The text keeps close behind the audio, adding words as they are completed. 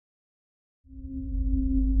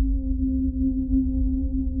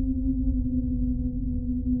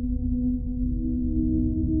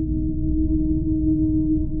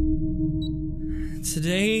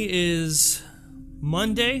is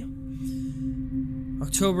Monday,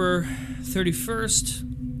 October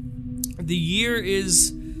 31st. The year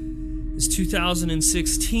is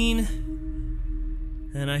 2016,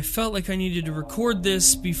 and I felt like I needed to record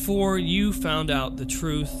this before you found out the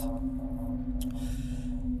truth.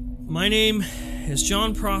 My name is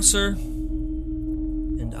John Prosser,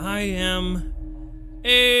 and I am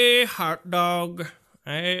a hot dog.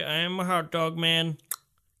 I am a hot dog man.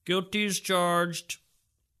 Guilty as charged.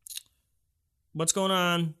 What's going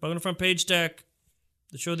on? Welcome to Front Page Tech,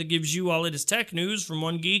 the show that gives you all latest tech news from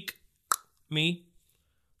one geek, me,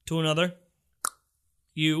 to another,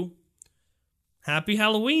 you. Happy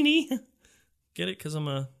Halloweeny. Get it? Because I'm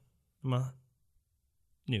a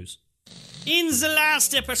news. In the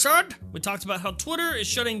last episode, we talked about how Twitter is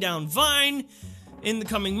shutting down Vine in the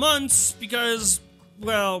coming months because,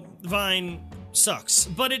 well, Vine sucks.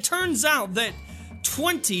 But it turns out that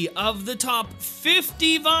 20 of the top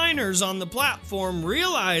 50 Viners on the platform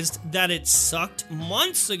realized that it sucked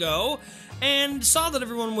months ago and saw that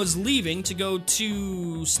everyone was leaving to go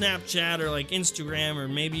to Snapchat or like Instagram or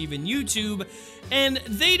maybe even YouTube, and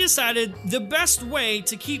they decided the best way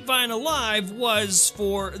to keep Vine alive was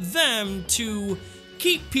for them to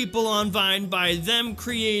keep people on Vine by them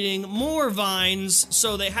creating more Vines.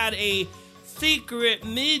 So they had a secret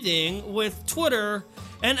meeting with Twitter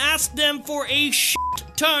and asked them for a shit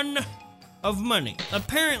ton of money.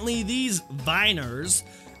 Apparently, these Viners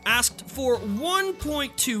asked for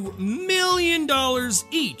 $1.2 million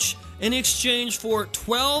each in exchange for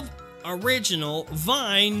 12 original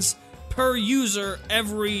Vines per user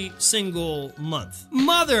every single month.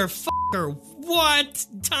 Motherfucker, what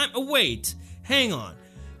time? Wait, hang on.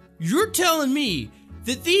 You're telling me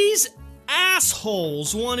that these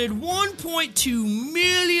assholes wanted $1.2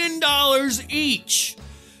 million each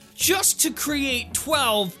just to create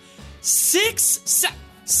 12 6-second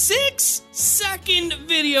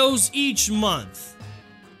videos each month?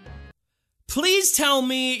 Please tell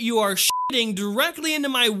me you are shitting directly into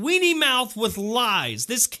my weenie mouth with lies.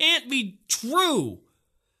 This can't be true.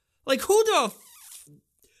 Like, who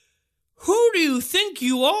do you think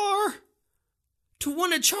you are to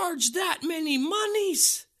want to charge that many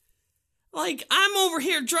monies? Like, I'm over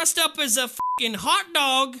here dressed up as a fucking hot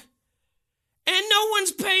dog, and no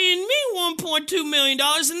one's paying me $1.2 million,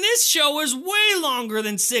 and this show is way longer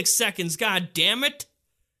than 6 seconds, god damn it.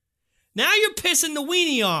 Now you're pissing the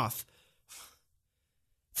weenie off.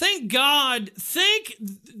 Thank God, thank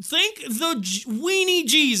the weenie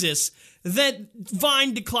Jesus that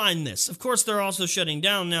Vine declined this. Of course, they're also shutting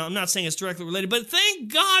down now. I'm not saying it's directly related, but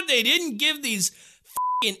thank God they didn't give these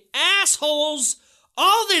fucking assholes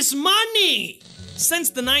all this money.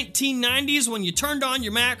 Since the 1990s, when you turned on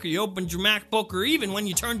your Mac or you opened your MacBook, or even when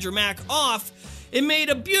you turned your Mac off, it made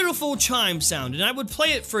a beautiful chime sound, and I would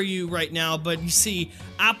play it for you right now, but you see,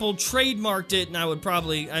 Apple trademarked it, and I'd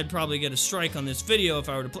probably get a strike on this video if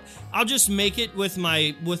I were to play. I'll just make it with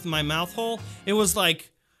my mouth hole. It was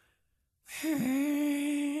like,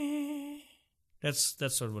 that's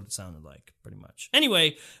sort of what it sounded like, pretty much.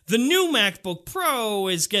 Anyway, the new MacBook Pro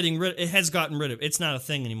is has gotten rid of. It's not a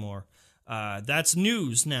thing anymore. That's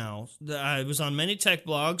news now. I was on many tech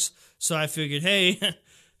blogs, so I figured, hey,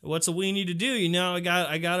 what's a weenie to do? You know,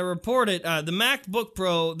 I got to report it. The MacBook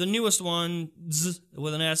Pro, the newest one,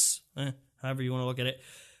 with an S, however you want to look at it,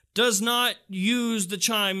 does not use the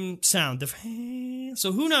chime sound.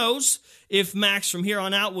 So who knows if Macs from here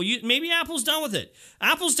on out will use. Maybe Apple's done with it.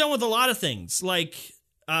 Apple's done with a lot of things, like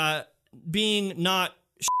being not.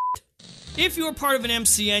 If you're part of an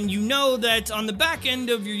MCN, you know that on the back end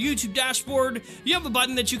of your YouTube dashboard, you have a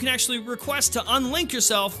button that you can actually request to unlink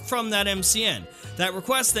yourself from that MCN. That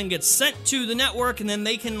request then gets sent to the network, and then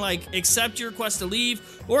they can accept your request to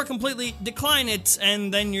leave or completely decline it,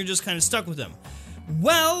 and then you're just kind of stuck with them.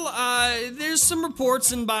 Well, there's some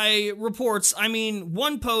reports, and by reports, I mean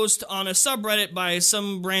one post on a subreddit by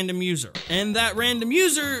some random user. And that random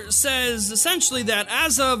user says essentially that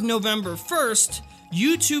as of November 1st,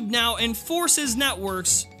 YouTube now enforces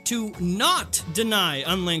networks to not deny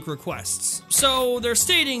unlink requests. So they're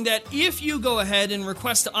stating that if you go ahead and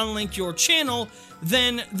request to unlink your channel,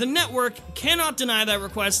 then the network cannot deny that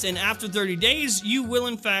request, and after 30 days, you will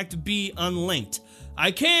in fact be unlinked.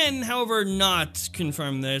 I can, however, not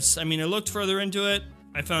confirm this. I mean, I looked further into it,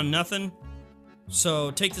 I found nothing.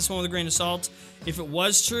 So take this one with a grain of salt. If it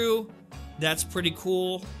was true, that's pretty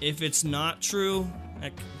cool. If it's not true,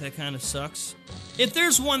 that kind of sucks. If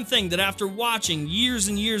there's one thing that after watching years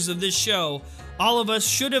and years of this show, all of us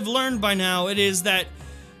should have learned by now, it is that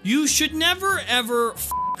you should never ever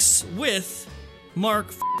f***s with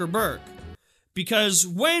Mark Zuckerberg. Because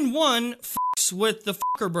when one with the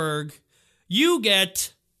Fuckerberg, you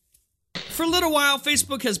get... For a little while,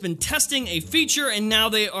 Facebook has been testing a feature, and now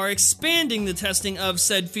they are expanding the testing of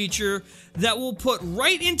said feature that will put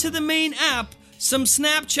right into the main app some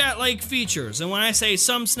Snapchat-like features. And when I say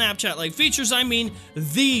some Snapchat-like features, I mean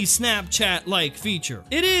the Snapchat-like feature.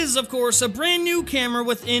 It is, of course, a brand new camera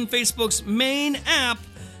within Facebook's main app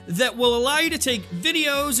that will allow you to take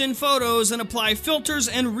videos and photos and apply filters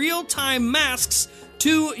and real-time masks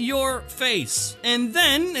to your face. And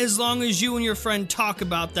then, as long as you and your friend talk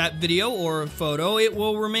about that video or photo, it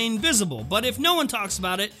will remain visible. But if no one talks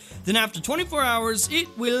about it, then after 24 hours,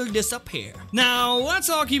 it will disappear. Now, let's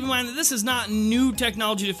all keep in mind that this is not new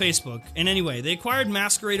technology to Facebook in any way. They acquired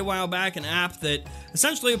Masquerade a while back, an app that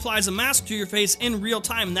essentially applies a mask to your face in real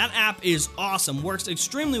time. And that app is awesome, works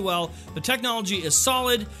extremely well. The technology is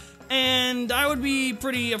solid. And I would be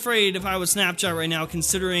pretty afraid if I was Snapchat right now,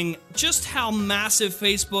 considering just how massive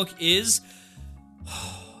Facebook is.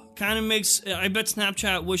 Kind of makes... I bet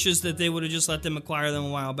Snapchat wishes that they would have just let them acquire them a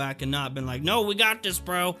while back and not been like, no, we got this,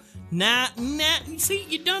 bro. Nah. See,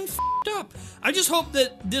 you done f***ed up. I just hope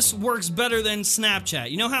that this works better than Snapchat.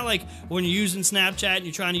 You know how, like, when you're using Snapchat and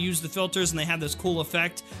you're trying to use the filters and they have this cool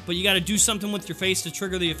effect, but you got to do something with your face to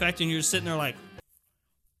trigger the effect, and you're just sitting there like...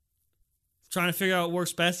 trying to figure out what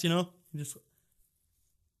works best, you know? Just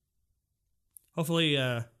hopefully,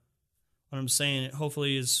 what I'm saying,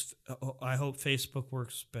 hopefully is, I hope Facebook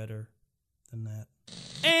works better than that.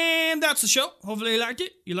 And that's the show. Hopefully you liked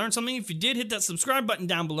it. You learned something. If you did, hit that subscribe button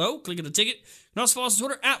down below. Click on the ticket. You can also follow us on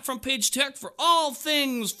Twitter at Front Page Tech for all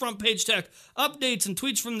things Front Page Tech. Updates and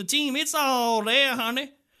tweets from the team. It's all there,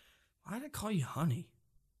 honey. Why did I call you honey?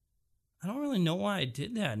 I don't really know why I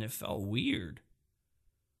did that, and it felt weird.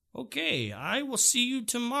 Okay, I will see you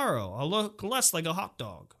tomorrow. I'll look less like a hot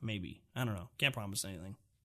dog, maybe. I don't know. Can't promise anything.